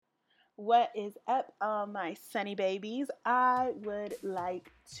What is up, all my sunny babies? I would like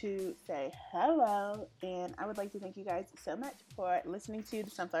to say hello, and I would like to thank you guys so much for listening to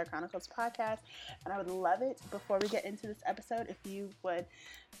the Sunflower Chronicles podcast. And I would love it before we get into this episode if you would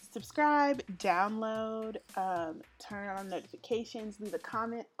subscribe, download, turn on notifications, leave a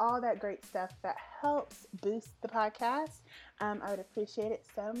comment, all that great stuff that helps boost the podcast. I would appreciate it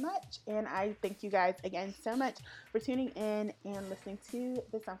so much, and I thank you guys again so much for tuning in and listening to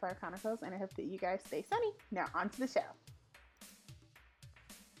the Sunflower Chronicles, and I hope that you guys stay sunny. Now, on to the show.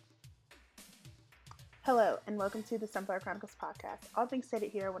 Hello, and welcome to the Sunflower Chronicles podcast. All things stated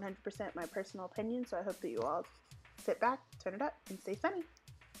here are 100% my personal opinion, so I hope that you all sit back, turn it up, and stay sunny.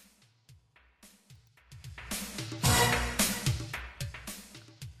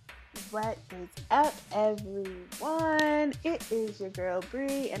 What is up, everyone? It is your girl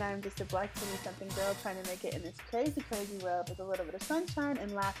Bree, and I'm just a black 20-something girl trying to make it in this crazy, crazy world with a little bit of sunshine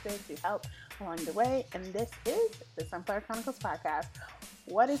and laughter to help along the way. And this is the Sunflower Chronicles podcast.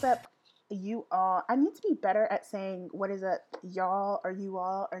 What is up, you all? I need to be better at saying what is up, y'all, or you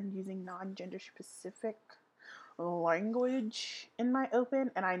all, or using non-gender specific language in my open.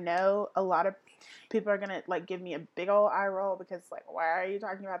 And I know a lot of people are gonna give me a big old eye roll because why are you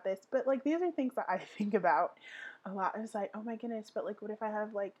talking about this? But these are things that I think about a lot. It's oh my goodness, but what if I have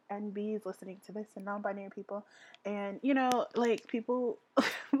NBs listening to this and non-binary people, and people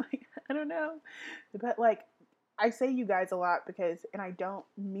I don't know, but I say you guys a lot because, and I don't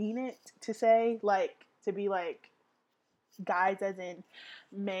mean it to say to be guys as in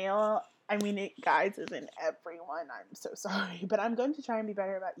male. I mean it guys as in everyone. I'm so sorry, but I'm going to try and be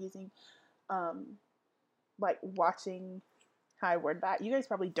better about using watching how I word that. You guys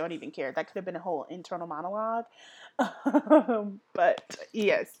probably don't even care. That could have been a whole internal monologue. But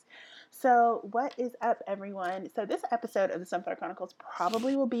yes. So what is up, everyone? So this episode of the Sunflower Chronicles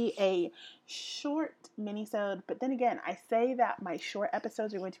probably will be a short mini-sode, but then again, I say that my short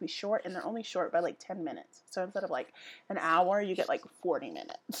episodes are going to be short, and they're only short by 10 minutes. So instead of an hour, you get 40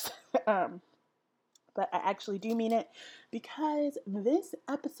 minutes. But I actually do mean it because this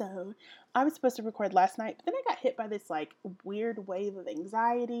episode I was supposed to record last night, but then I got hit by this weird wave of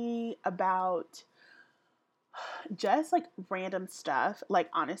anxiety about just random stuff,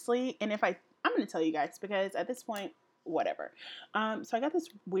 honestly. And I'm going to tell you guys because at this point, whatever. So I got this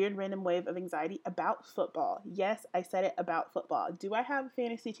weird random wave of anxiety about football. Yes, I said it, about football. Do I have a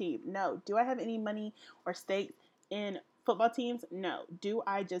fantasy team? No. Do I have any money or stake in football teams? No. Do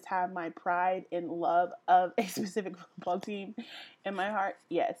I just have my pride and love of a specific football team in my heart?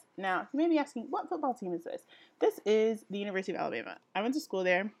 Yes. Now, you may be asking, what football team is this? This is the University of Alabama. I went to school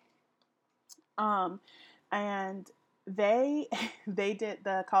there. And they did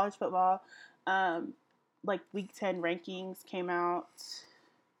the college football week 10 rankings came out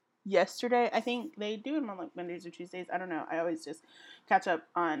yesterday. I think they do them on Mondays or Tuesdays. I don't know. I always just catch up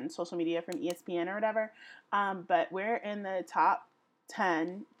on social media from ESPN or whatever. But we're in the top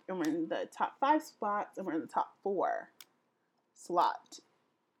 10, and we're in the top 5 spots, and we're in the top 4 slot.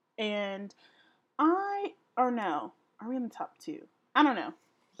 And are we in the top 2? I don't know.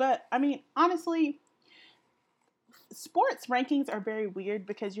 But I mean, honestly, sports rankings are very weird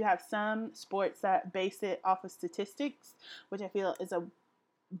because you have some sports that base it off of statistics, which I feel is a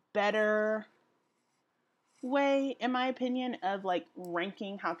better way, in my opinion, of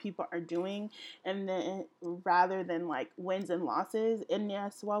ranking how people are doing, and then rather than wins and losses. And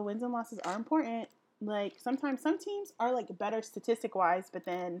yes, while wins and losses are important, sometimes some teams are better statistic wise, but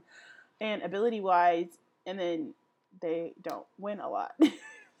then and ability wise, and then they don't win a lot.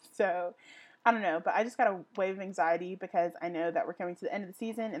 So I don't know, but I just got a wave of anxiety because I know that we're coming to the end of the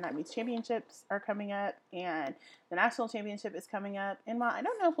season, and that means championships are coming up, and the national championship is coming up. And while I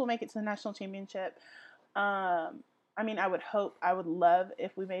don't know if we'll make it to the national championship, I mean, I would love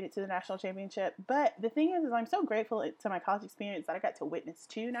if we made it to the national championship. But the thing is I'm so grateful to my college experience that I got to witness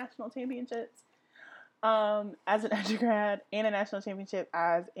 2 national championships as an undergrad and a national championship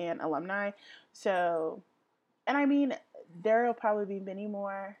as an alumni. So, and I mean, there will probably be many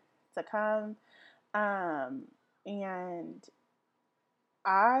more to come. And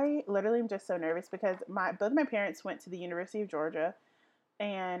I literally am just so nervous because both my parents went to the University of Georgia,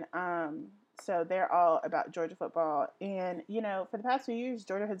 and so they're all about Georgia football. And for the past few years,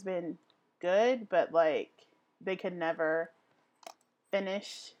 Georgia has been good, but they could never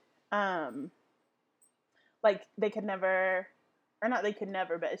finish. They could never, or not they could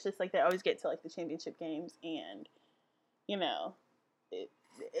never, but it's just they always get to the championship games, and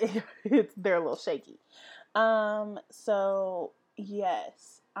they're a little shaky. So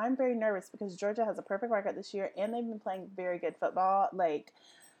yes, I'm very nervous because Georgia has a perfect record this year, and they've been playing very good football.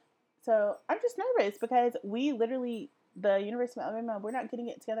 So I'm just nervous because we literally, the University of Alabama, we're not getting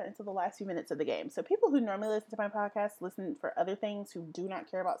it together until the last few minutes of the game. So people who normally listen to my podcast listen for other things, who do not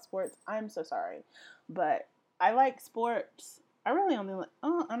care about sports. I'm so sorry, but I like sports. I really only like.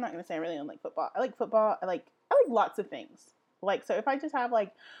 Oh, I'm not gonna say I really only like football. I like football. I like lots of things. Like, so if I just have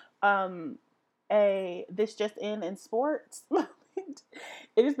like um a this just in sports,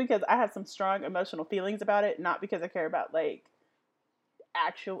 it is because I have some strong emotional feelings about it, not because I care about like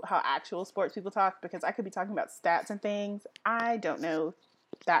actual sports people talk, because I could be talking about stats and things. I don't know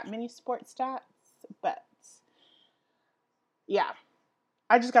that many sports stats, but yeah,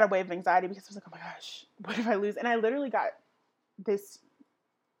 I just got a wave of anxiety because I was like, oh my gosh, what if I lose? And I literally got this.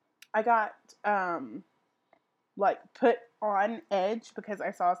 I got like put on edge because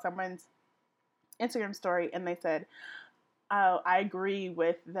I saw someone's Instagram story and they said, "Oh, I agree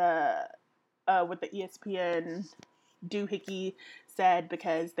with the ESPN doohickey said,"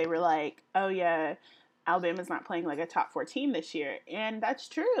 because they were like, "Oh yeah, Alabama's not playing like a top 4 team this year," and that's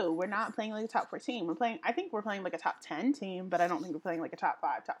true. We're not playing like a top 4 team. We're playing. I think we're playing like a top 10 team, but I don't think we're playing like a top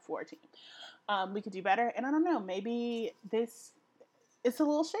 5, top 4 team. We could do better, and I don't know. Maybe this it's a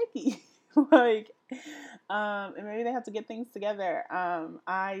little shaky. Like, and maybe they have to get things together.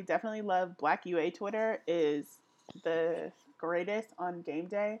 I definitely love Black UA Twitter is the greatest on game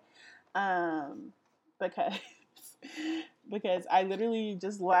day, because because I literally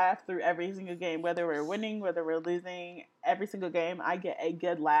just laugh through every single game, whether we're winning, whether we're losing. Every single game, I get a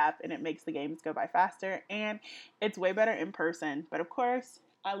good laugh, and it makes the games go by faster, and it's way better in person. But of course,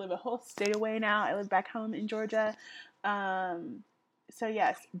 I live a whole state away now. I live back home in Georgia. So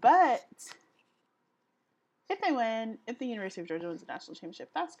yes, but if they win, if the University of Georgia wins the national championship,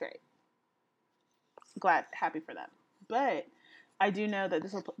 that's great. Glad, happy for them. But I do know that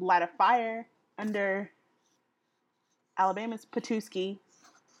this will light a fire under Alabama's Patuski.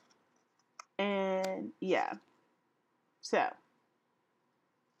 And yeah, so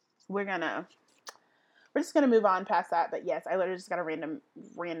we're just gonna move on past that. But yes, I literally just got a random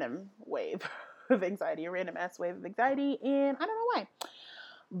wave of anxiety, a random ass wave of anxiety, and I don't know why.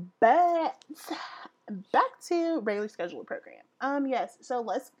 But back to regularly scheduled program. Yes, so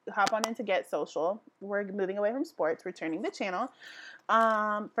let's hop on into Get Social. We're moving away from sports, returning the channel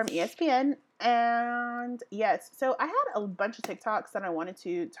from ESPN. And yes, so I had a bunch of TikToks that I wanted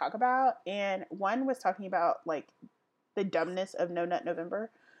to talk about, and one was talking about like the dumbness of No Nut November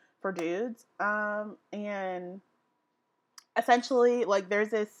for dudes. And essentially, like, there's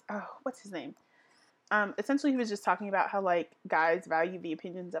this what's his name? Essentially, he was just talking about how like guys value the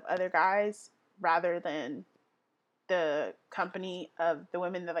opinions of other guys rather than the company of the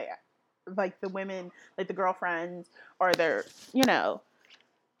women that they like, the women, like the girlfriends or their,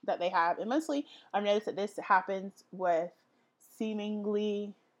 that they have. And mostly I've noticed that this happens with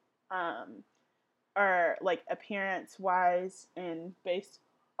seemingly or like appearance wise and based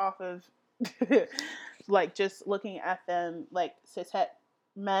off of like just looking at them, like cishet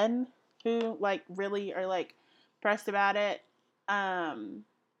men who like really are like pressed about it.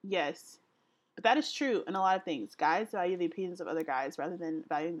 Yes, but that is true in a lot of things. Guys value the opinions of other guys rather than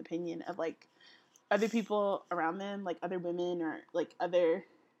valuing the opinion of like other people around them, like other women or like other,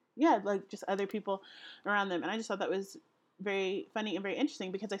 yeah, like just other people around them. And I just thought that was very funny and very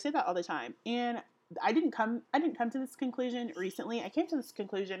interesting because I say that all the time. And I didn't come to this conclusion recently. I came to this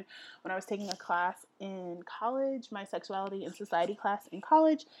conclusion when I was taking a class in college, my sexuality and society class in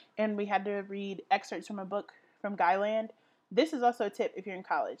college, and we had to read excerpts from a book from Guyland. This is also a tip if you're in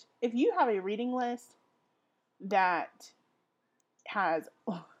college. If you have a reading list that has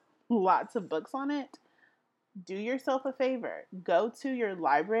lots of books on it, do yourself a favor. Go to your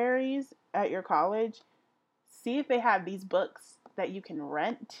libraries at your college. See if they have these books that you can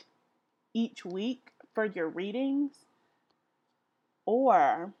rent each week for your readings.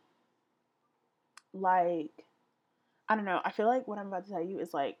 Or, like, I don't know. I feel like what I'm about to tell you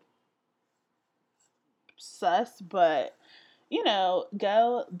is like sus, but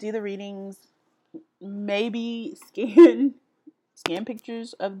go do the readings. Maybe scan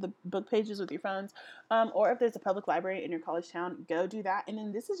pictures of the book pages with your phones, or if there's a public library in your college town, go do that. And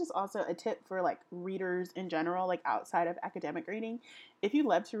then this is just also a tip for like readers in general, like outside of academic reading. If you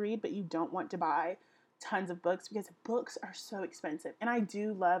love to read but you don't want to buy tons of books, because books are so expensive, and I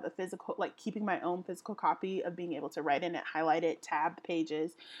do love a physical, like keeping my own physical copy of being able to write in it, highlight it, tab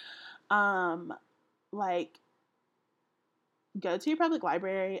pages, like, go to your public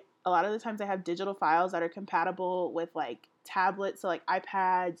library. A lot of the times they have digital files that are compatible with like tablets, so like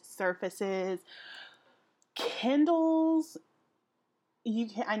iPads, Surfaces, Kindles.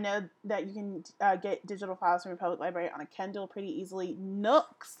 I know that you can get digital files from your public library on a Kindle pretty easily.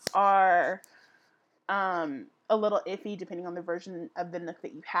 Nooks are a little iffy depending on the version of the Nook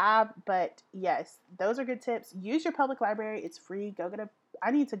that you have, but yes, those are good tips. Use your public library. It's free.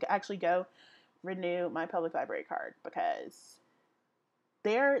 I need to actually go renew my public library card because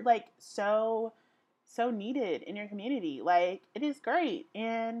they're like so needed in your community. Like, it is great.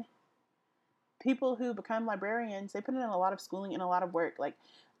 And people who become librarians, they put in a lot of schooling and a lot of work. Like,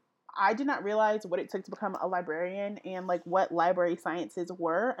 I did not realize what it took to become a librarian and like what library sciences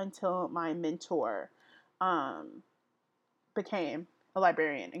were until my mentor um, became a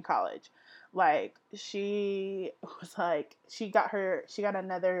librarian in college. Like, she got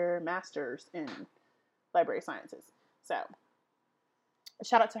another master's in library sciences. So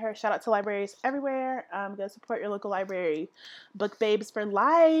shout out to her. Shout out to libraries everywhere. Go support your local library. Book babes for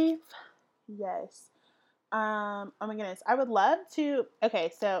life. Yes. Oh my goodness. I would love to.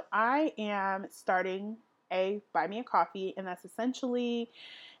 Okay, so I am starting a Buy Me a Coffee, and that's essentially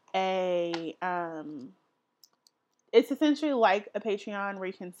a it's essentially like a Patreon where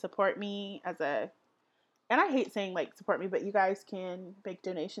you can support me and I hate saying like support me, but you guys can make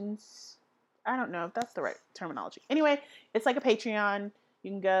donations. I don't know if that's the right terminology. Anyway, it's like a Patreon.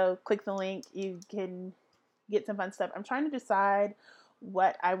 You can go click the link. You can get some fun stuff. I'm trying to decide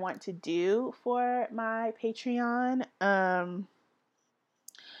what I want to do for my Patreon. I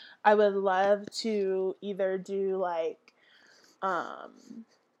would love to either do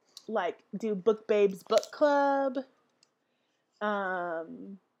do Book Babes Book Club,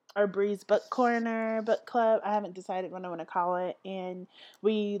 um, or Breeze Book Corner Book Club. I haven't decided what I want to call it. And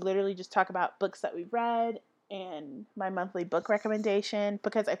we literally just talk about books that we've read and my monthly book recommendation,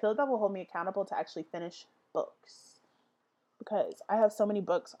 because I feel like that will hold me accountable to actually finish books. Because I have so many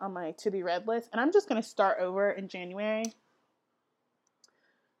books on my to be read list, and I'm just going to start over in January.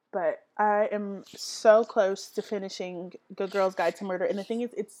 But I am so close to finishing Good Girl's Guide to Murder. And the thing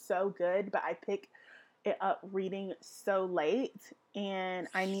is, it's so good, but I pick it up reading so late, and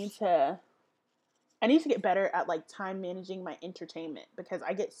I need to get better at like time managing my entertainment, because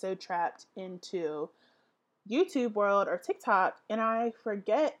I get so trapped into YouTube world or TikTok, and I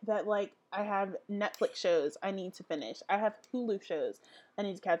forget that like I have Netflix shows I need to finish. I have Hulu shows I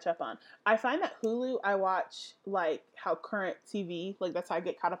need to catch up on. I find that Hulu, I watch like how current TV, like that's how I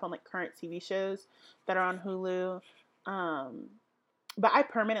get caught up on like current TV shows that are on Hulu. Um, but I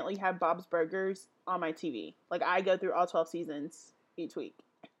permanently have Bob's Burgers on my TV. Like, I go through all 12 seasons each week.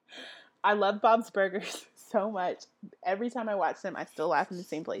 I love Bob's Burgers so much. Every time I watch them, I still laugh in the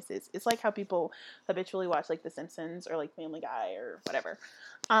same places. It's like how people habitually watch like The Simpsons or like Family Guy or whatever.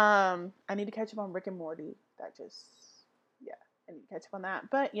 I need to catch up on Rick and Morty. Yeah, I need to catch up on that.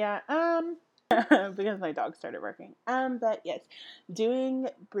 But yeah, because my dog started working. But yes, doing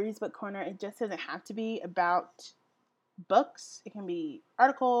Breeze Book Corner, it just doesn't have to be about books. It can be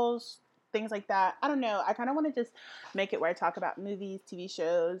articles, things like that. I don't know. I kind of want to just make it where I talk about movies, TV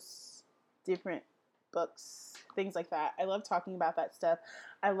shows, different books, things like that. I love talking about that stuff.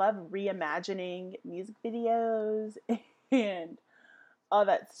 I love reimagining music videos and all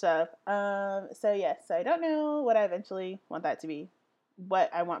that stuff. So yes, so I don't know what I eventually want that to be.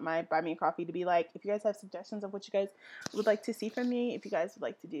 What I want my Buy Me a Coffee to be like. If you guys have suggestions of what you guys would like to see from me, if you guys would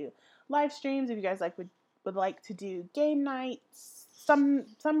like to do live streams, if you guys would like to do game nights, some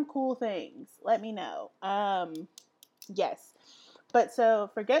cool things, let me know. Yes. But so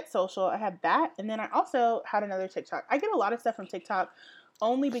forget social, I had that, and then I also had another TikTok. I get a lot of stuff from TikTok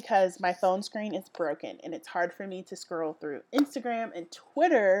only because my phone screen is broken and it's hard for me to scroll through Instagram and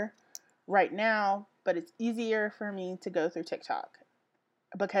Twitter right now, but it's easier for me to go through TikTok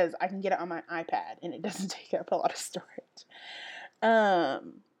because I can get it on my iPad and it doesn't take up a lot of storage.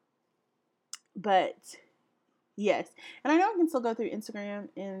 But yes, and I know I can still go through Instagram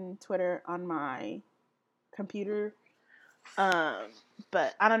and Twitter on my computer.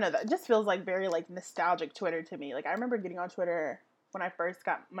 But I don't know, that just feels like very like nostalgic Twitter to me. Like, I remember getting on Twitter when I first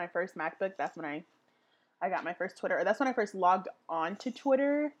got my first MacBook. That's when I got my first Twitter. Or that's when I first logged on to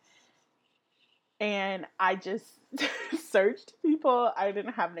Twitter. And I just searched people. I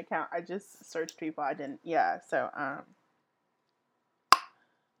didn't have an account. I just searched people. I didn't. Yeah. So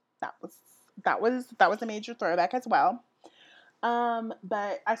that was a major throwback as well.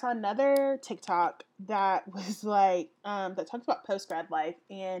 But I saw another TikTok that was like that talks about post grad life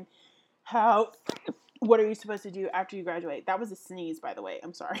and how what are you supposed to do after you graduate. That was a sneeze, by the way.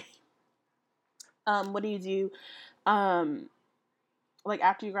 I'm sorry. What do you do like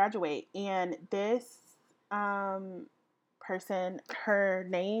after you graduate? And this person, her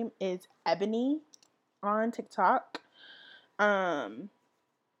name is Ebony on TikTok. Um,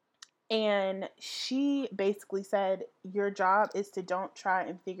 and she basically said, your job is to don't try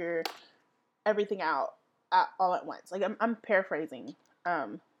and figure everything out all at once. Like, I'm paraphrasing,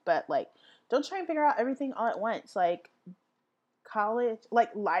 but like, don't try and figure out everything all at once. Like, college, like,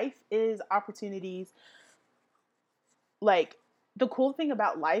 life is opportunities. Like, the cool thing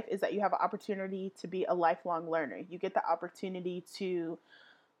about life is that you have an opportunity to be a lifelong learner. You get the opportunity to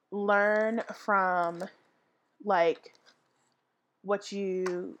learn from, like, what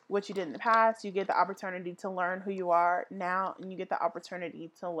you did in the past. You get the opportunity to learn who you are now, and you get the opportunity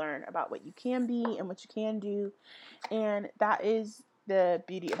to learn about what you can be and what you can do. And that is the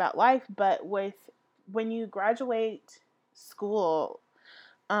beauty about life. But when you graduate school,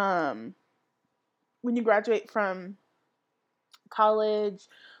 um when you graduate from college,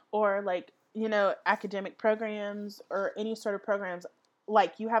 or like, academic programs or any sort of programs,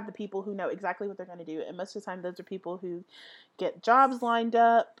 like, you have the people who know exactly what they're going to do, and most of the time those are people who get jobs lined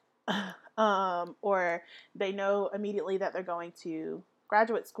up, or they know immediately that they're going to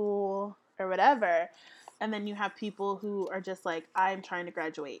graduate school or whatever. And then you have people who are just like, I'm trying to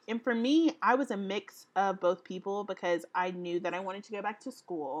graduate. And for me, I was a mix of both people, because I knew that I wanted to go back to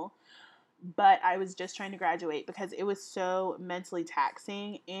school, but I was just trying to graduate because it was so mentally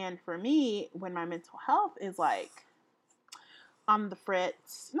taxing. And for me, when my mental health is like on the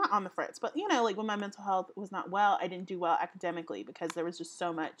fritz, not on the fritz, but like, when my mental health was not well, I didn't do well academically because there was just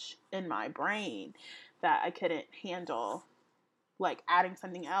so much in my brain that I couldn't handle, like, adding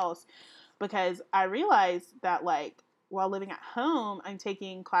something else. Because I realized that, like, while living at home, I'm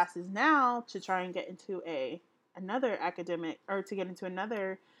taking classes now to try and get into another academic, or to get into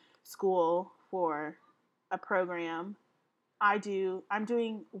another school for a program. I'm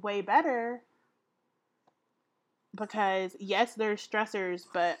doing way better, because yes, there's stressors,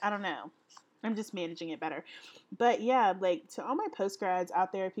 but I don't know. I'm just managing it better. But yeah, like, to all my postgrads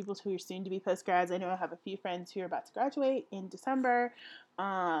out there, people who are soon to be postgrads, I know I have a few friends who are about to graduate in December.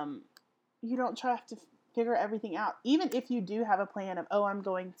 You don't try to figure everything out. Even if you do have a plan of, oh, I'm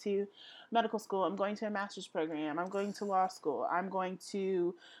going to medical school, I'm going to a master's program, I'm going to law school, I'm going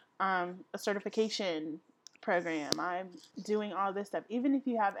to a certification program, I'm doing all this stuff. Even if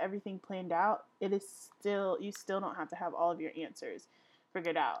you have everything planned out, you still don't have to have all of your answers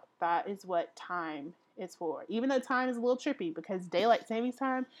figured out. That is what time is for. Even though time is a little trippy, because daylight savings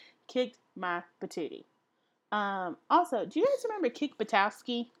time kicked my patootie. Also, do you guys remember Kick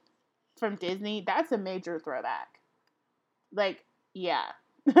Buttowski from Disney? That's a major throwback. Like, yeah.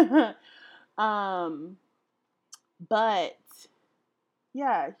 um, but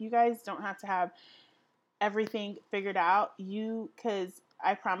yeah, you guys don't have to have everything figured out. Because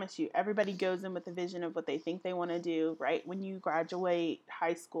I promise you, everybody goes in with a vision of what they think they want to do, right? When you graduate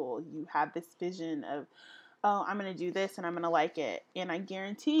high school, you have this vision of, oh, I'm going to do this and I'm going to like it. And I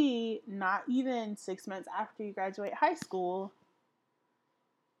guarantee, not even 6 months after you graduate high school,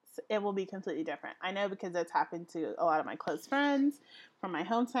 it will be completely different. I know, because that's happened to a lot of my close friends from my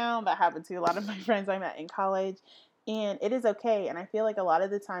hometown. That happened to a lot of my friends I met in college. And it is okay. And I feel like a lot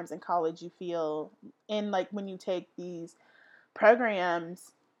of the times in college, you feel, and like, when you take these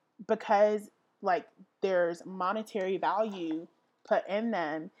programs, because, like, there's monetary value put in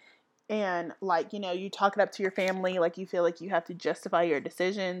them, and, like, you talk it up to your family, like, you feel like you have to justify your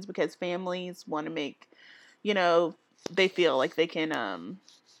decisions, because families want to make, they feel like they can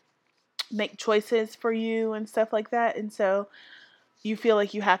make choices for you and stuff like that. And so you feel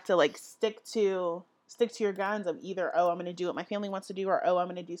like you have to, like, stick to your guns of either, oh, I'm going to do what my family wants to do, or, oh, I'm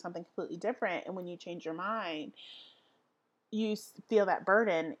going to do something completely different. And when you change your mind, you feel that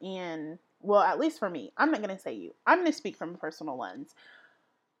burden. And, well, at least for me, I'm not going to say you, I'm going to speak from a personal lens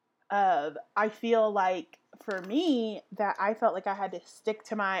of, I feel like, for me, that I felt like I had to stick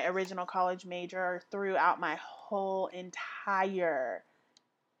to my original college major throughout my whole entire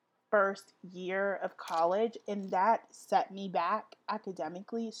first year of college, and that set me back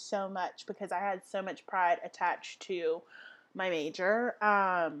academically so much, because I had so much pride attached to my major.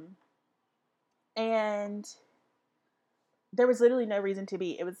 And there was literally no reason to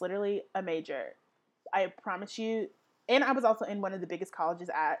be. It was literally a major. I promise you. And I was also in one of the biggest colleges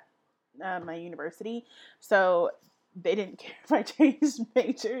at my university, so they didn't care if I changed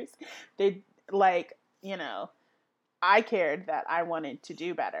majors. They, like, I cared that I wanted to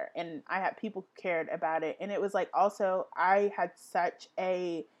do better, and I had people who cared about it. And it was like, also, I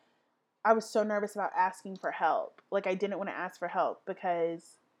was so nervous about asking for help. Like, I didn't want to ask for help,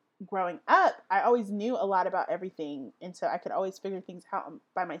 because growing up, I always knew a lot about everything, and so I could always figure things out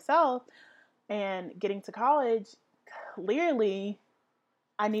by myself. And getting to college, clearly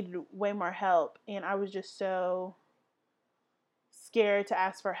I needed way more help, and I was just so scared to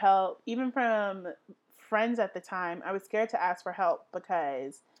ask for help, even from friends at the time. I was scared to ask for help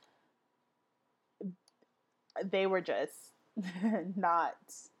because they were just not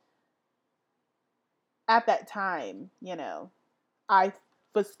at that time, I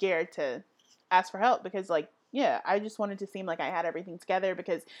was scared to ask for help because, like, yeah, I just wanted to seem like I had everything together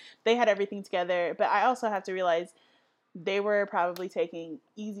because they had everything together. But I also have to realize they were probably taking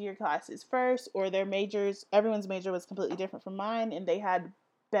easier classes first, or their majors, everyone's major was completely different from mine, and they had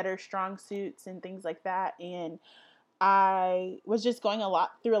better strong suits and things like that. And I was just going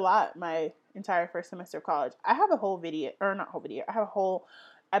through a lot my entire first semester of college. I have a whole video, or not whole video, I have a whole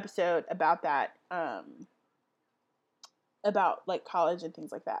episode about that, about like college and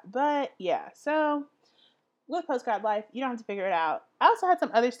things like that. But yeah, so with postgrad life, you don't have to figure it out. I also had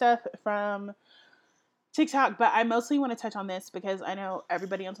some other stuff from TikTok, but I mostly want to touch on this because I know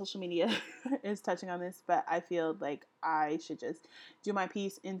everybody on social media is touching on this, but I feel like I should just do my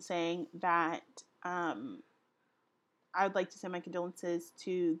piece in saying that I would like to send my condolences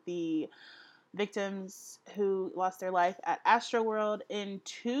to the victims who lost their life at Astroworld and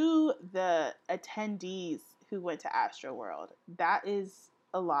to the attendees who went to Astroworld. That is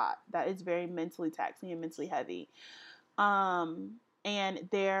a lot. That is very mentally taxing and mentally heavy. And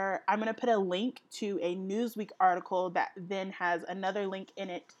I'm going to put a link to a Newsweek article that then has another link in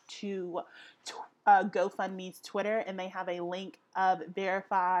it to GoFundMe's Twitter, and they have a link of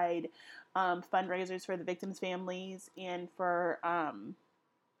verified fundraisers for the victims' families and for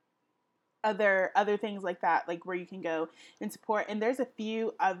other things like that, like where you can go and support. And there's a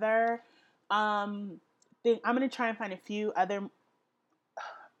few other I'm going to try and find a few other.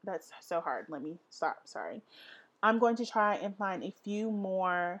 That's so hard. Let me stop. Sorry. I'm going to try and find a few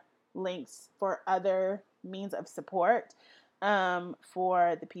more links for other means of support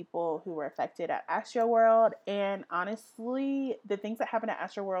for the people who were affected at Astroworld. And honestly, the things that happened at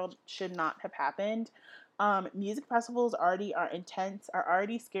Astroworld should not have happened. Music festivals already are intense, are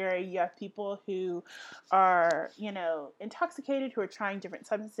already scary. You have people who are, intoxicated, who are trying different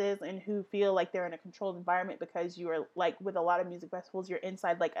substances, and who feel like they're in a controlled environment because you are, like, with a lot of music festivals, you're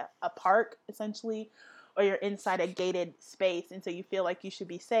inside like a park, essentially, or you're inside a gated space, and so you feel like you should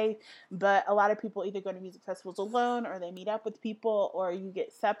be safe. But a lot of people either go to music festivals alone, or they meet up with people, or you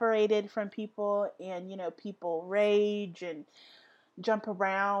get separated from people, and people rage and jump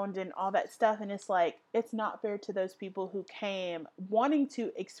around and all that stuff. And it's like, it's not fair to those people who came wanting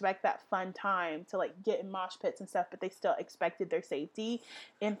to expect that fun time to, like, get in mosh pits and stuff, but they still expected their safety.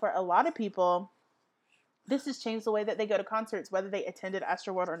 And for a lot of people, this has changed the way that they go to concerts, whether they attended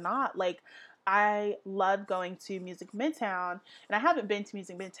Astroworld or not. Like, I love going to Music Midtown, and I haven't been to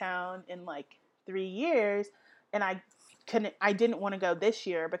Music Midtown in like 3 years, and I didn't want to go this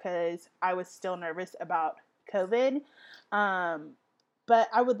year because I was still nervous about COVID. But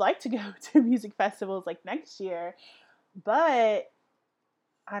I would like to go to music festivals like next year, but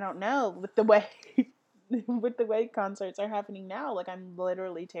I don't know, with the way concerts are happening now, like, I'm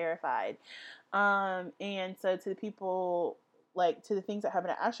literally terrified. And so to the people, like, to the things that happen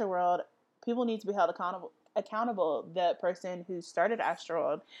at Astroworld, people need to be held accountable. The person who started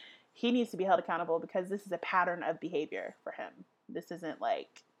Astroworld, he needs to be held accountable because this is a pattern of behavior for him. This isn't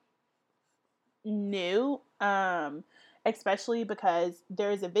like new, especially because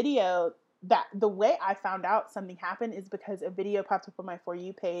there's a video that the way I found out something happened is because a video popped up on my For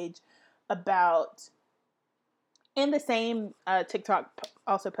You page about, and the same TikTok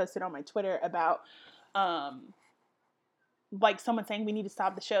also posted on my Twitter about, like, someone saying we need to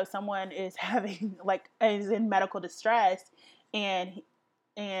stop the show. Someone is is in medical distress, and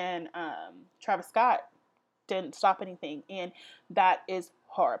Travis Scott didn't stop anything, and that is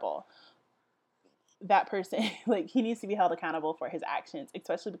horrible. That person, like, he needs to be held accountable for his actions,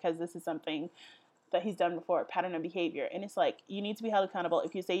 especially because this is something that he's done before, pattern of behavior. And it's like, you need to be held accountable.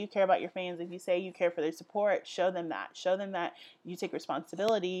 If you say you care about your fans, if you say you care for their support, show them that you take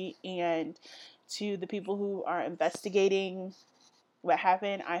responsibility. And to the people who are investigating what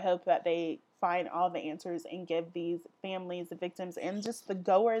happened, I hope that they find all the answers and give these families, the victims, and just the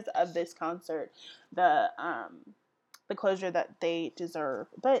goers of this concert the closure that they deserve.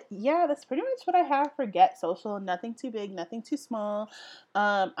 But yeah, that's pretty much what I have for Get Social. Nothing too big, nothing too small.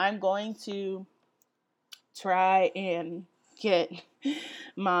 I'm going to try and get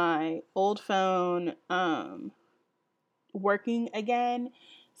my old phone working again,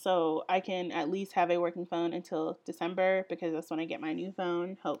 so I can at least have a working phone until December, because that's when I get my new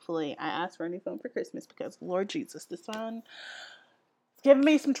phone. Hopefully, I ask for a new phone for Christmas because, Lord Jesus, this phone is giving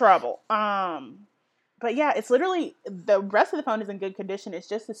me some trouble. but yeah, it's literally the rest of the phone is in good condition. It's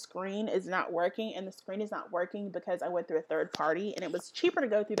just the screen is not working, and the screen is not working because I went through a third party, and it was cheaper to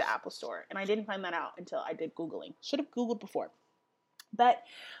go through the Apple Store, and I didn't find that out until I did Googling. Should have Googled before. But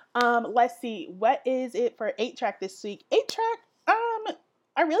let's see, what is it for 8-track this week? 8-track,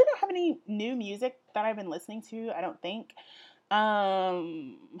 I really don't have any new music that I've been listening to, I don't think.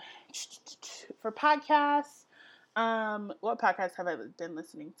 For podcasts, what podcasts have I been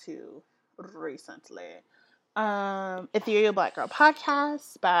listening to recently? Ethereal Black Girl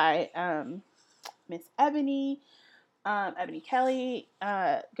podcast by Miss Ebony, Ebony Kelly.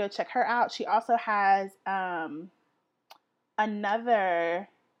 Go check her out. She also has another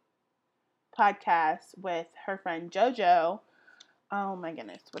podcast with her friend JoJo. Oh my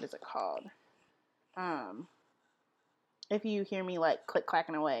goodness, what is it called? If you hear me like click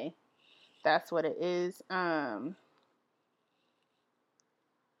clacking away, that's what it is.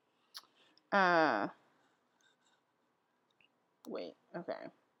 Wait, okay.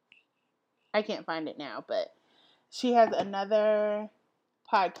 I can't find it now, but she has another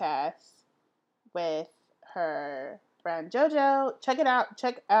podcast with her friend JoJo. Check it out.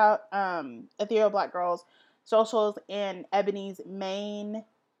 Check out Ethereal Black Girls socials, and Ebony's main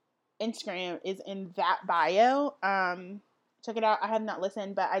Instagram is in that bio. Check it out. I have not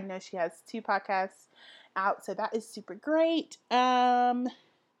listened, but I know she has 2 podcasts out, so that is super great.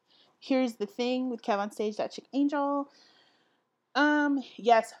 Here's the Thing with Kev on Stage, that chick Angel.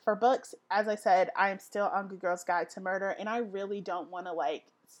 Yes, for books, as I said, I am still on Good Girl's Guide to Murder, and I really don't want to like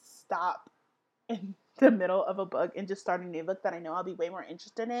stop in the middle of a book and just start a new book that I know I'll be way more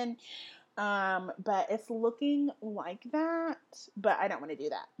interested in. But it's looking like that, but I don't want to do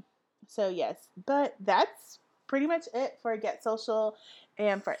that. So yes, but that's pretty much it for Get Social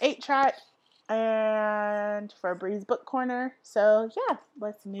and for 8-track and for Bree's Book Corner. So yeah,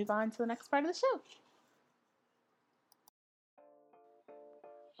 let's move on to the next part of the show.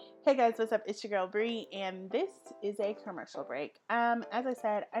 Hey guys, what's up? It's your girl Bree, and this is a commercial break. As I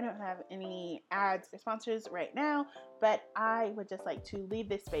said, I don't have any ads or sponsors right now, but I would just like to leave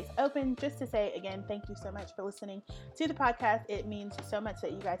this space open just to say again, thank you so much for listening to the podcast. It means so much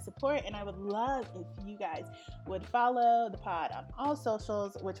that you guys support, and I would love if you guys would follow the pod on all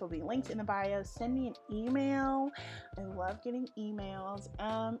socials, which will be linked in the bio. Send me an email. I love getting emails.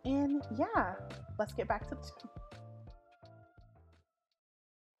 And yeah, let's get back to the show.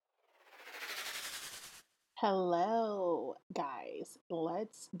 Hello, guys.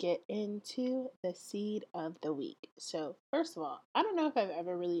 Let's get into the seed of the week. So, first of all, I don't know if I've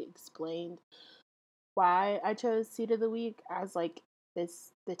ever really explained why I chose seed of the week as like the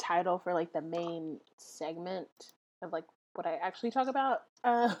title for like the main segment of like what I actually talk about.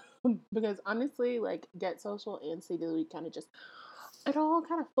 Because honestly, like Get Social and seed of the week kind of just it all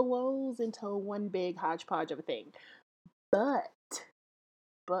kind of flows into one big hodgepodge of a thing. But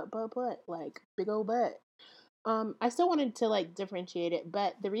like big old but. I still wanted to like differentiate it,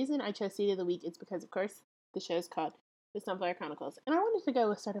 but the reason I chose Seed of the Week is because, of course, the show is called The Sunflower Chronicles, and I wanted to go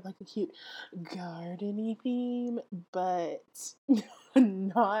with sort of like a cute garden-y theme, but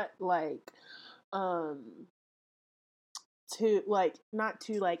not like too like not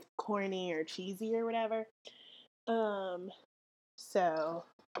too like corny or cheesy or whatever. So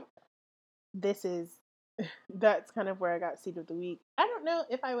this is that's kind of where I got Seed of the Week. I don't know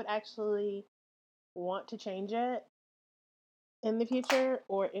if I would actually want to change it in the future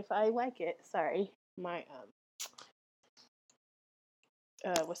or if I like it. Sorry, my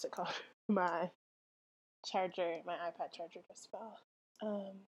what's it called? My charger, my iPad charger just fell.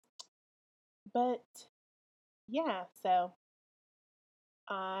 But yeah, so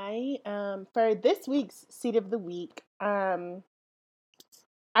I for this week's Seed of the Week, I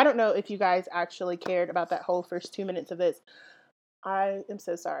don't know if you guys actually cared about that whole first 2 minutes of this. I am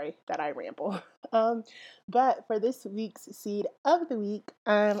so sorry that I ramble. But for this week's Seed of the Week,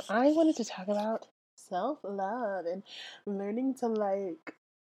 I wanted to talk about self-love and learning to like,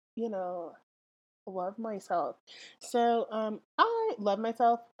 you know, love myself. So, I love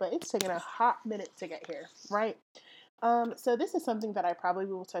myself, but it's taken a hot minute to get here, right? So this is something that I probably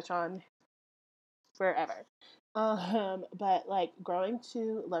will touch on forever. But like growing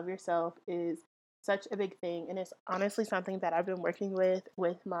to love yourself is such a big thing, and it's honestly something that I've been working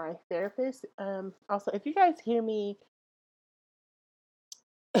with my therapist. Also, if you guys hear me,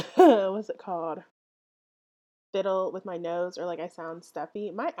 what's it called? Fiddle with my nose, or like I sound stuffy.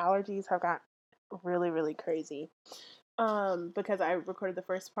 My allergies have got really, really crazy. Because I recorded the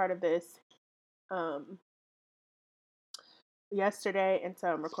first part of this, um, yesterday, and so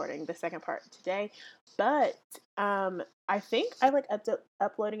I'm recording the second part today. But I think I like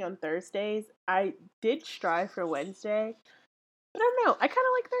uploading on Thursdays. I did strive for Wednesday, but I don't know. I kind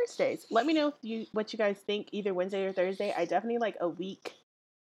of like Thursdays. Let me know if you what you guys think, either Wednesday or Thursday. I definitely like a week,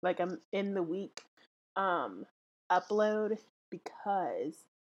 like I'm in the week um upload because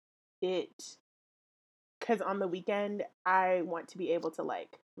it because on the weekend I want to be able to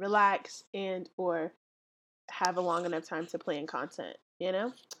like relax and or have a long enough time to plan content, you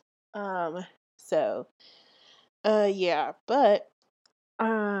know? Um so yeah, but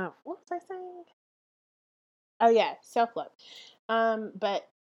what was I saying? Oh yeah, self-love. But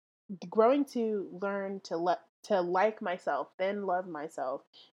growing to learn to like myself, then love myself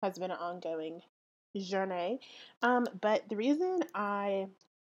has been an ongoing journey. But the reason I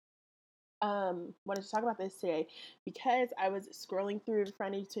wanted to talk about this today because I was scrolling through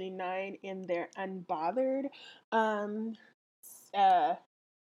Friday 29 in their unbothered um uh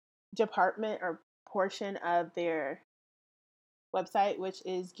department or portion of their website, which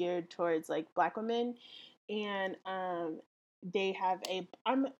is geared towards like Black women, and they have I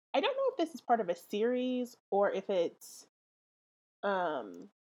don't know if this is part of a series or if it's um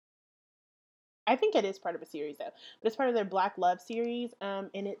I think it is part of a series though, but it's part of their Black Love series, and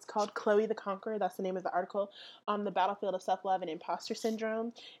it's called Chloe the Conqueror. That's the name of the article on the battlefield of self love and imposter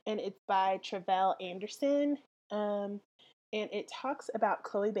syndrome, and it's by Travell Anderson, um, and it talks about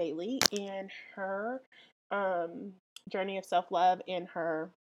Chloe Bailey and her um, journey of self love and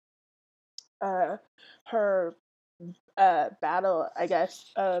uh, her battle, I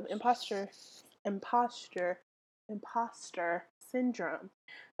guess, of imposter, imposter syndrome.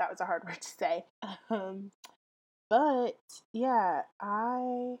 That was a hard word to say. Um, but yeah,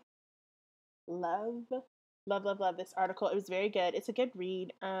 I love, love this article. It was very good. It's a good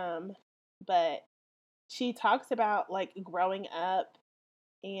read. But she talks about like growing up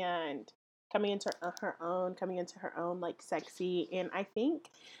and coming into her own like sexy. And I think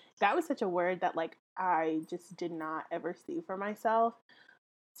that was such a word that like I just did not ever see for myself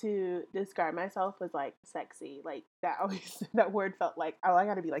to describe myself as like sexy. Like that always that word felt like, oh, I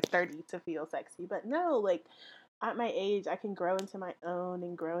gotta be like 30 to feel sexy. But no, like at my age I can grow into my own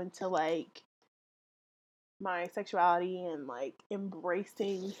and grow into like my sexuality and like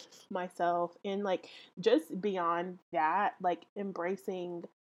embracing myself and like just beyond that, like embracing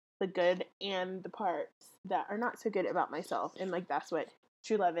the good and the parts that are not so good about myself. And like that's what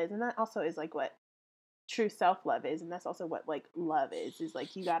true love is. And that also is like what true self love is. And that's also what like love is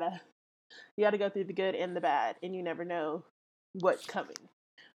like you gotta go through the good and the bad, and you never know what's coming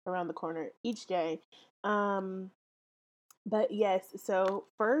around the corner each day. Um, but yes, so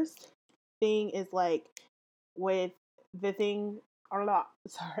first thing is like with the thing or not,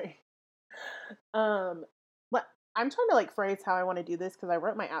 sorry. But I'm trying to like phrase how I want to do this because I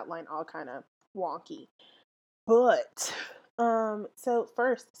wrote my outline all kind of wonky. But so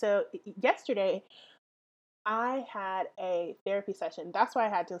first, so yesterday I had a therapy session. That's why I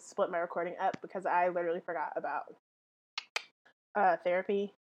had to split my recording up because I literally forgot about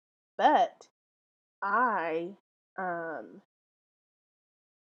therapy. But I um,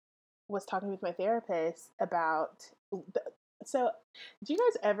 was talking with my therapist about. So, do you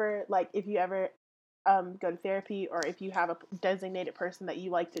guys ever like if you ever go to therapy or if you have a designated person that you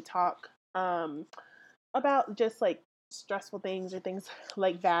like to talk about just like stressful things or things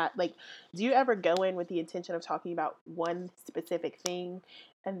like that? Like, do you ever go in with the intention of talking about one specific thing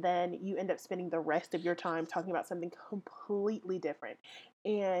and then you end up spending the rest of your time talking about something completely different?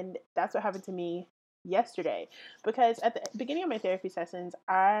 And that's what happened to me yesterday because at the beginning of my therapy sessions,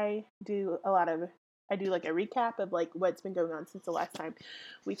 I do like a recap of like what's been going on since the last time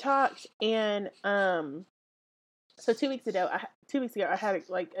we talked. And so 2 weeks ago I had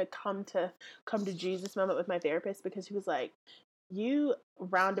like a come to Jesus moment with my therapist because he was like, you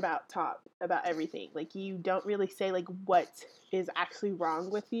roundabout talk about everything, like you don't really say like what is actually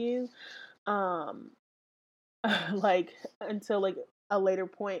wrong with you, um like until like a later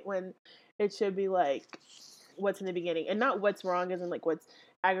point when it should be like what's in the beginning, and not what's wrong isn't like what's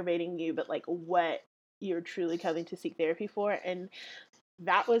aggravating you, but like what you're truly coming to seek therapy for. And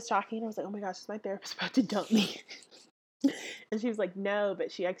that was talking, I was like, oh my gosh, is my therapist about to dump me? And she was like, no,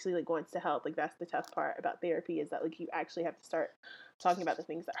 but she actually like wants to help. Like that's the tough part about therapy is that like you actually have to start talking about the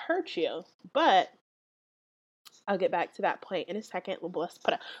things that hurt you. But I'll get back to that point in a second. Let's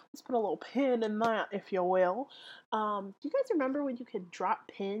put a little pin in that, if you will. Do you guys remember when you could drop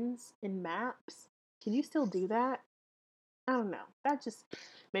pins in maps? Can you still do that? I don't know. That just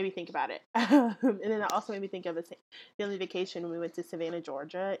made me think about it. And then it also made me think of the family vacation when we went to Savannah,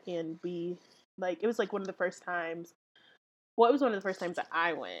 Georgia, and we like it was like one of the first times well, it was one of the first times that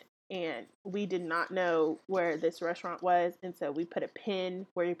I went, and we did not know where this restaurant was, and so we put a pin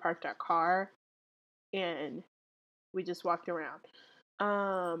where we parked our car, and we just walked around.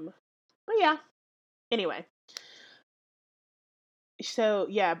 But yeah. Anyway, so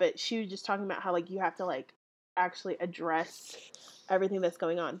yeah, but she was just talking about how like you have to like actually address everything that's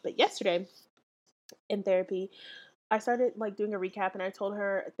going on. But yesterday in therapy, I started like doing a recap, and I told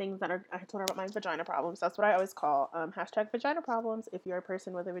her things that are. I told her about my vagina problems. That's what I always call hashtag vagina problems. If you're a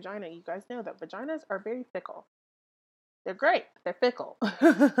person with a vagina, you guys know that vaginas are very fickle. They're great. They're fickle.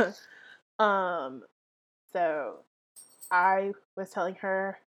 um, so I was telling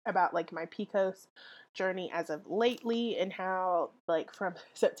her about like my PCOS journey as of lately, and how like from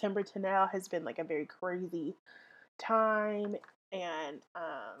September to now has been like a very crazy time, and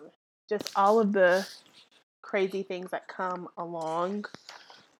just all of the crazy things that come along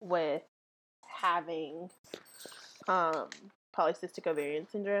with having um, polycystic ovarian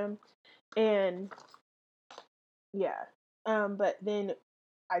syndrome. And yeah, but then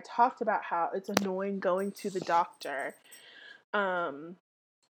I talked about how it's annoying going to the doctor, um,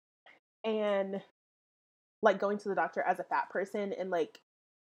 and like going to the doctor as a fat person, and like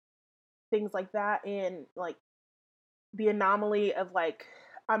things like that, and like the anomaly of like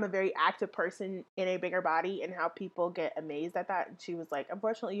I'm a very active person in a bigger body, and how people get amazed at that. And she was like,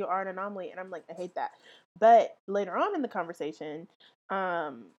 unfortunately, you are an anomaly. And I'm like, I hate that. But later on in the conversation,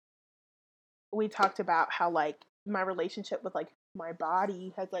 um, we talked about how like my relationship with like my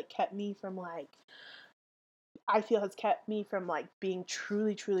body has like kept me from like, I feel has kept me from like being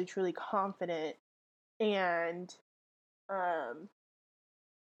truly, truly, truly confident, and um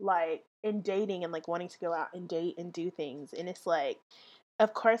like in dating, and like wanting to go out and date and do things. And it's like,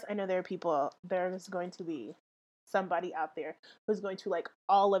 of course I know there's going to be somebody out there who's going to like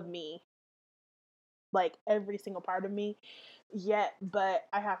all of me, like every single part of me, yet but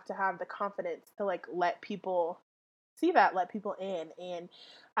I have to have the confidence to like let people see that, let people in. And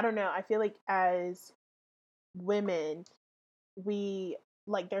I don't know, I feel like as women, we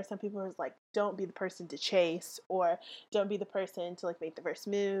like there's some people who's like, don't be the person to chase, or don't be the person to like make the first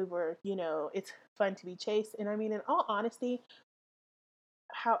move, or it's fun to be chased. And I mean, in all honesty,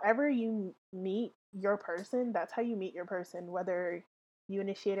 however you meet your person, that's how you meet your person, whether you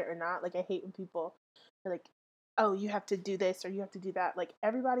initiate it or not. Like, I hate when people are like, oh, you have to do this or you have to do that. Like,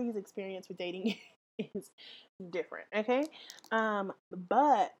 everybody's experience with dating is different, okay?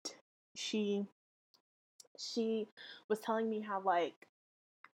 But she she was telling me how like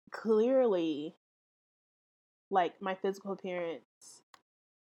clearly like my physical appearance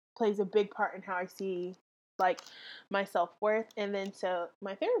plays a big part in how I see like my self-worth. And then so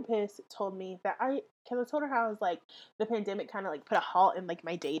my therapist told me that because I told her how I was like, the pandemic kind of like put a halt in like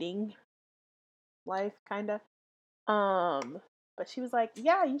my dating life, kind of. But she was like,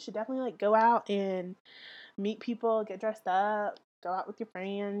 yeah, you should definitely like go out and meet people, get dressed up, go out with your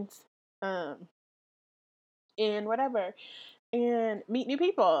friends, um, and whatever, and meet new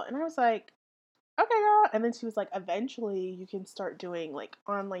people. And I was like, okay, girl. And then she was like, eventually you can start doing like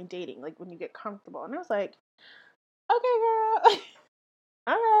online dating, like when you get comfortable. And I was like, okay, girl.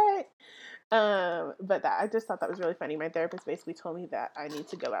 All right. But that I just thought that was really funny. My therapist basically told me that I need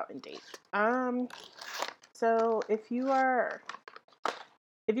to go out and date. So if you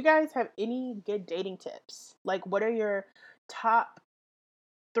guys have any good dating tips, like what are your top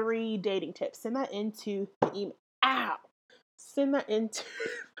 3 dating tips? Send that into the email. Ow! Send that into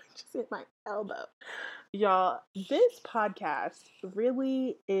I just hit my elbow. Y'all, this podcast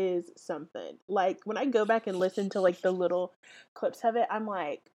really is something. Like when I go back and listen to like the little clips of it, I'm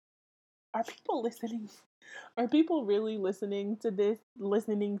like, are people listening? Are people really listening to this?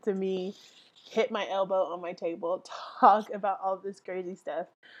 Listening to me hit my elbow on my table, talk about all this crazy stuff.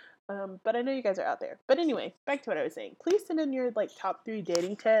 But I know you guys are out there. But anyway, back to what I was saying. Please send in your like top 3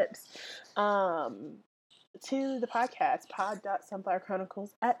 dating tips to the podcast,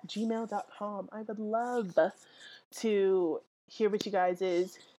 pod.sunflowerchronicles@gmail.com. I would love to hear what you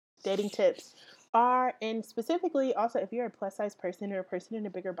guys' dating tips are. And specifically, also, if you're a plus size person or a person in a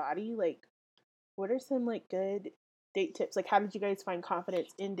bigger body, like, what are some like good date tips? Like, how did you guys find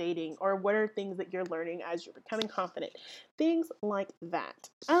confidence in dating, or what are things that you're learning as you're becoming confident? Things like that.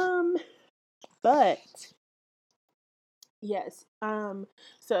 But yes.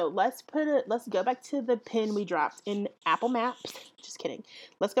 So let's go back to the pin we dropped in Apple Maps. Just kidding.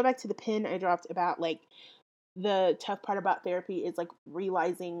 Let's go back to the pin I dropped about like the tough part about therapy is like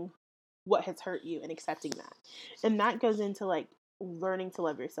realizing what has hurt you and accepting that. And that goes into like learning to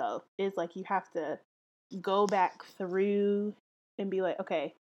love yourself. Is like you have to go back through and be like,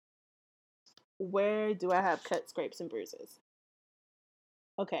 okay, where do I have cuts, scrapes, and bruises?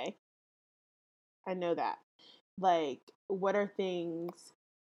 Okay, I know that. Like, what are things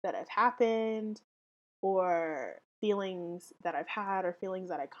that have happened, or feelings that I've had, or feelings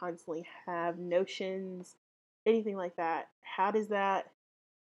that I constantly have, notions, anything like that? How does that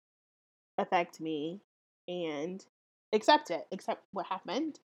affect me? And accept what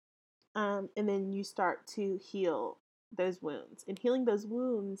happened. And then you start to heal those wounds. And healing those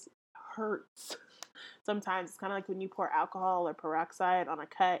wounds hurts. Sometimes it's kind of like when you pour alcohol or peroxide on a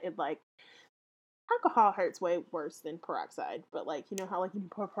cut. It like alcohol hurts way worse than peroxide, but like you know how like you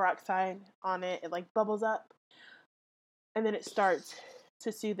pour peroxide on it, it like bubbles up, and then it starts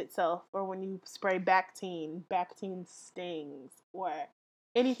to soothe itself. Or when you spray Bactine stings, or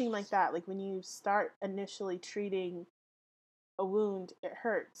anything like that. Like when you start initially treating a wound, it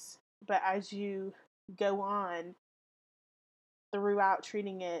hurts, but as you go on throughout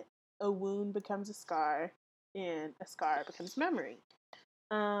treating it, a wound becomes a scar, and a scar becomes memory.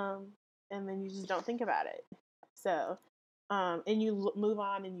 Um, and then you just don't think about it. So, and you move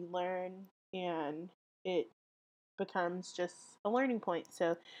on and you learn, and it becomes just a learning point.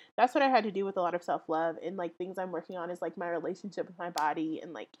 So that's what I had to do with a lot of self love, and like things I'm working on is like my relationship with my body,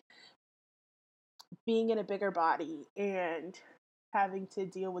 and like being in a bigger body, and having to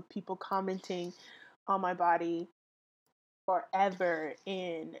deal with people commenting on my body forever,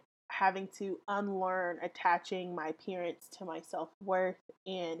 and having to unlearn attaching my appearance to my self-worth,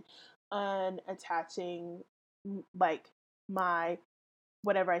 and unattaching like my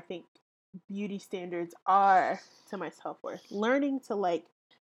whatever I think beauty standards are to my self-worth. Learning to like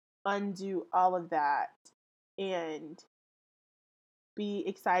undo all of that and be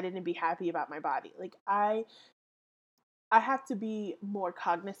excited and be happy about my body. Like I have to be more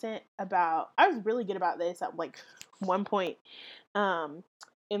cognizant about. I was really good about this at like one point um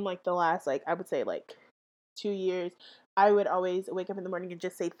in like the last like I would say like 2 years. I would always wake up in the morning and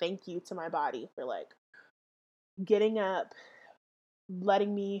just say thank you to my body for like getting up,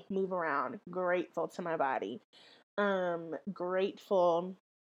 letting me move around, grateful to my body. Grateful,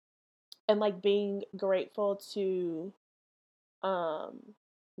 and like being grateful to um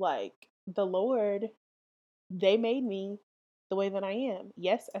like the Lord. They made me the way that I am.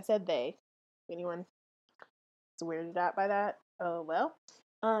 Yes, I said they. Anyone is weirded out by that? Oh well.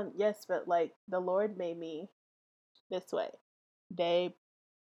 Yes, but like the Lord made me this way. They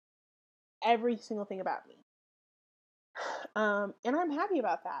every single thing about me. And I'm happy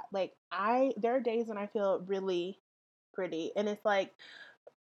about that. Like there are days when I feel really pretty, and it's like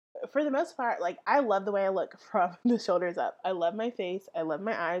for the most part, like I love the way I look from the shoulders up. I love my face. I love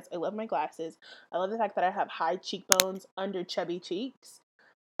my eyes. I love my glasses. I love the fact that I have high cheekbones under chubby cheeks.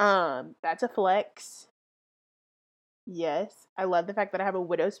 That's a flex. Yes. I love the fact that I have a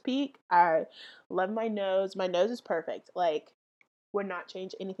widow's peak. I love my nose. My nose is perfect. Like, would not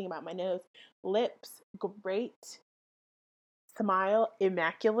change anything about my nose. Lips, great. Smile,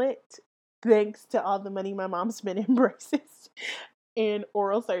 immaculate. Thanks to all the money my mom spent in braces and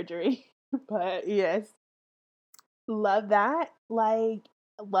oral surgery. But yes, love that. Like,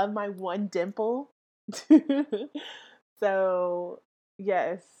 love my one dimple. So,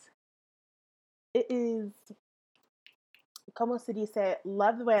 yes, it is. Como se dice,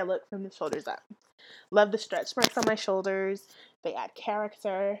 love the way I look from the shoulders up. Love the stretch marks on my shoulders. They add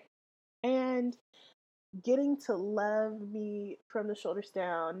character. And getting to love me from the shoulders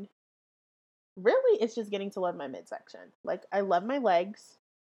down, really, it's just getting to love my midsection. Like, I love my legs.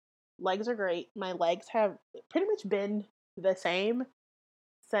 Legs are great. My legs have pretty much been the same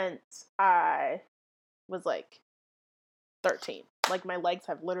since I was like 13. Like, my legs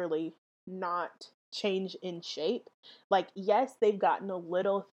have literally not changed in shape. Like, yes, they've gotten a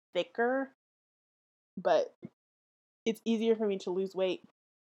little thicker, but it's easier for me to lose weight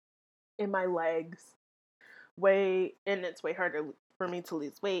in my legs and it's way harder for me to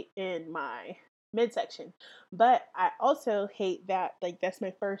lose weight in my midsection. But I also hate that like that's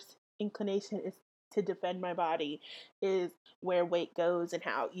my first inclination is to defend my body, is where weight goes and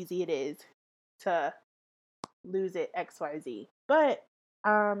how easy it is to lose it XYZ. But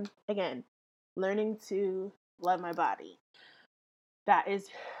again, learning to love my body. That has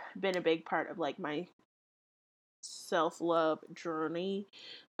been a big part of like my self-love journey.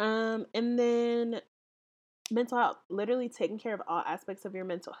 And then mental health, literally taking care of all aspects of your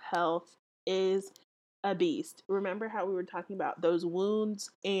mental health is a beast. Remember how we were talking about those wounds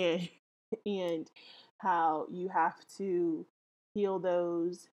and how you have to heal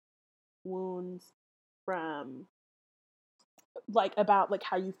those wounds from like about like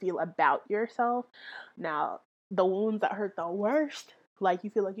how you feel about yourself. Now, the wounds that hurt the worst like you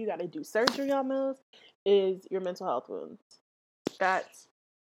feel like you got to do surgery on those, is your mental health wounds. That's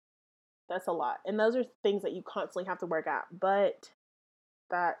a lot. And those are things that you constantly have to work out. But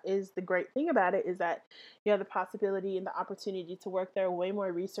that is the great thing about it, is that you have the possibility and the opportunity to work there, way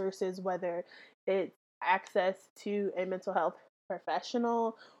more resources, whether it's access to a mental health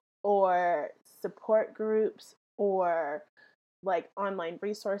professional or support groups or like online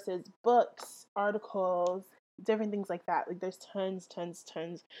resources, books, articles, different things like that. Like there's tons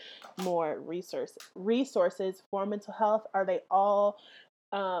more resources for mental health. Are they all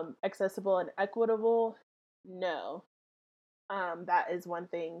accessible and equitable? No. That is one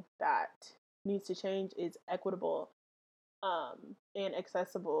thing that needs to change, is equitable and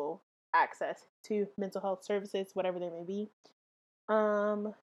accessible access to mental health services, whatever they may be.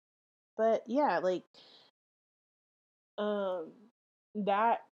 But yeah, like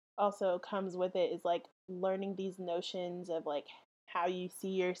that also comes with it, is like learning these notions of like how you see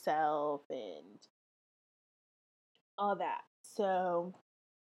yourself and all that. So,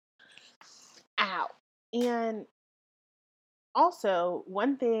 ow. And also,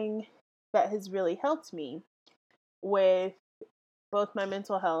 one thing that has really helped me with both my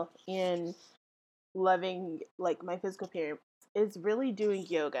mental health and loving like my physical appearance is really doing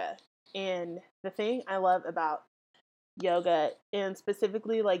yoga. And the thing I love about yoga, and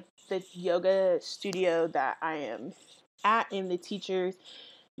specifically like the yoga studio that I am at and the teachers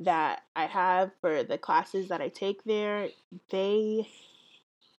that I have for the classes that I take there, they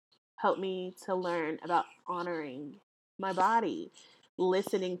help me to learn about honoring my body,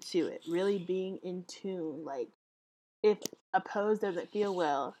 listening to it, really being in tune. Like if a pose doesn't feel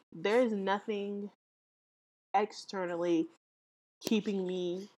well, there's nothing externally keeping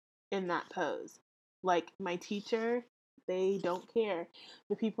me in that pose. Like my teacher, they don't care.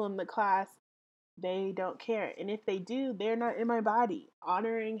 The people in the class, they don't care. And if they do, they're not in my body.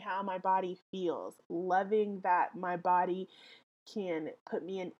 Honoring how my body feels, loving that my body can put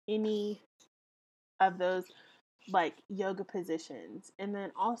me in any of those like yoga positions. And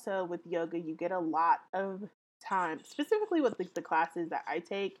then also with yoga, you get a lot of time, specifically with like the classes that I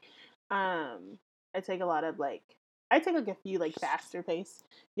take. I take a lot of like, I take like a few like faster paced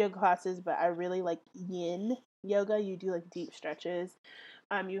yoga classes, but I really like yin yoga. You do like deep stretches.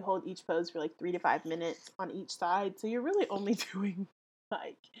 You hold each pose for like 3 to 5 minutes on each side. So you're really only doing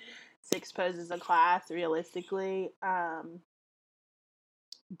like 6 poses a class realistically.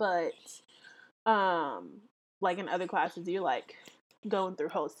 But um, like in other classes, you're like going through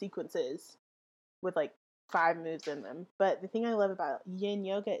whole sequences with like 5 moves in them. But the thing I love about yin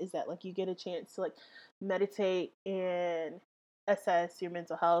yoga is that like you get a chance to like meditate and assess your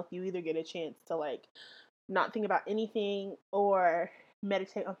mental health. You either get a chance to like not think about anything, or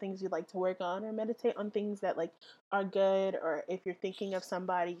meditate on things you'd like to work on, or meditate on things that like are good, or if you're thinking of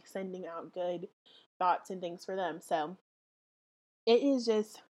somebody, sending out good thoughts and things for them. So it is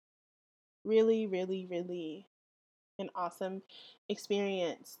just really an awesome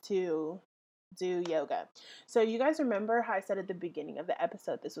experience to do yoga. So you guys remember how I said at the beginning of the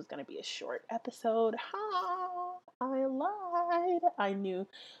episode this was going to be a short episode? Ha! I lied. I knew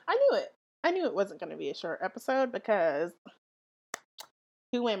it. I knew it wasn't going to be a short episode, because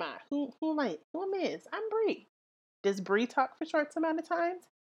who am I? Who am I? Who am I? I'm Bree. Does Bree talk for short amount of times?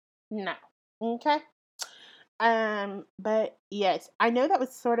 No. Okay. But yes, I know that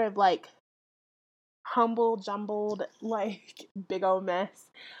was sort of like humble, jumbled, like big old mess.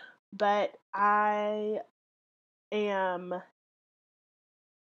 But am,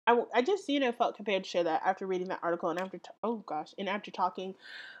 I just, felt compared to share that after reading that article, and after talking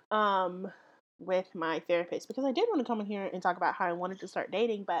with my therapist, because I did want to come in here and talk about how I wanted to start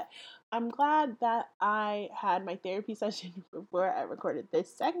dating, but I'm glad that I had my therapy session before I recorded this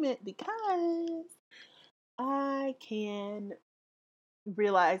segment, because I can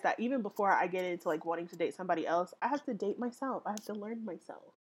realize that even before I get into like wanting to date somebody else, I have to date myself. I have to learn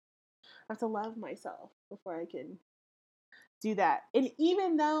myself. I have to love myself before I can do that. And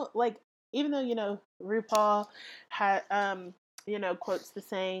even though RuPaul had quotes the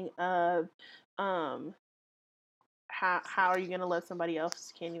saying of how are you gonna love somebody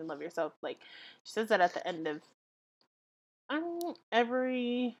else? You can't even love yourself. Like she says that at the end of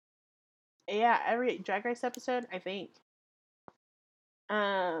every Drag Race episode, I think.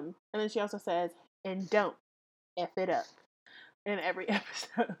 And then she also says, and don't F it up, in every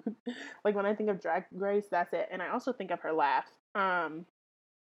episode. Like when I think of Drag Race, that's it. And I also think of her laugh.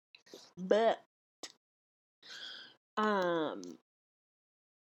 But um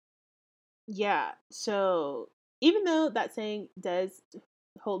yeah, so even though that saying does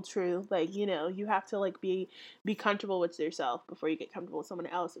hold true. Like, you have to like be comfortable with yourself before you get comfortable with someone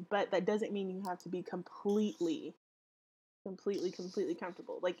else. But that doesn't mean you have to be completely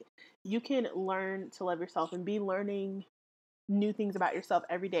comfortable. Like, you can learn to love yourself and be learning new things about yourself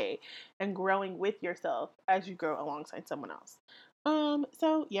every day and growing with yourself as you grow alongside someone else.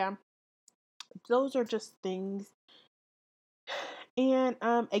 So yeah, those are just things. And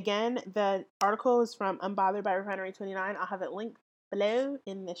again, the article is from Unbothered by Refinery29. I'll have it linked below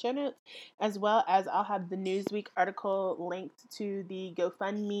in the show notes, as well as I'll have the Newsweek article linked to the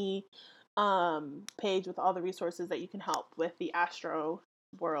GoFundMe page with all the resources that you can help with the Astro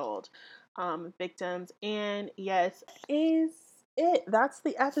World victims. And yes, is it. That's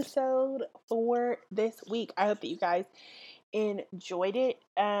the episode for this week. I hope that you guys enjoyed it.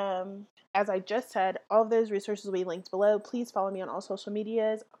 As I just said, all of those resources will be linked below. Please follow me on all social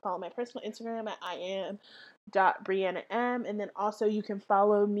medias. Follow my personal Instagram at iam.briannam. And then also you can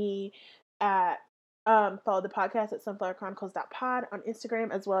follow me at follow the podcast at sunflowerchronicles.pod on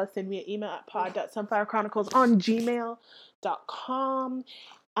Instagram, as well as send me an email at pod.sunflowerchronicles on gmail.com.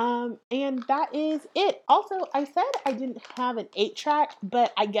 And that is it. Also, I said I didn't have an 8-track,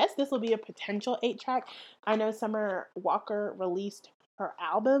 but I guess this will be a potential 8-track. I know Summer Walker released her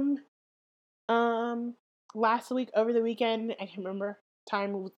album last week over the weekend. I can't remember.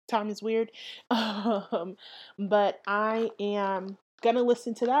 Time is weird. But I am gonna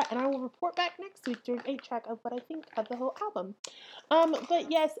listen to that, and I will report back next week during 8-track of what I think of the whole album.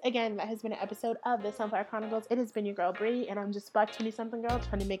 But yes, again, that has been an episode of the Sunflower Chronicles. It has been your girl Bree, and I'm just Black 20-something girl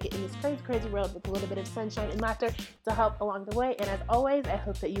trying to make it in this crazy world with a little bit of sunshine and laughter to help along the way. And as always, I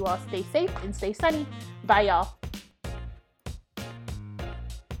hope that you all stay safe and stay sunny. Bye, y'all.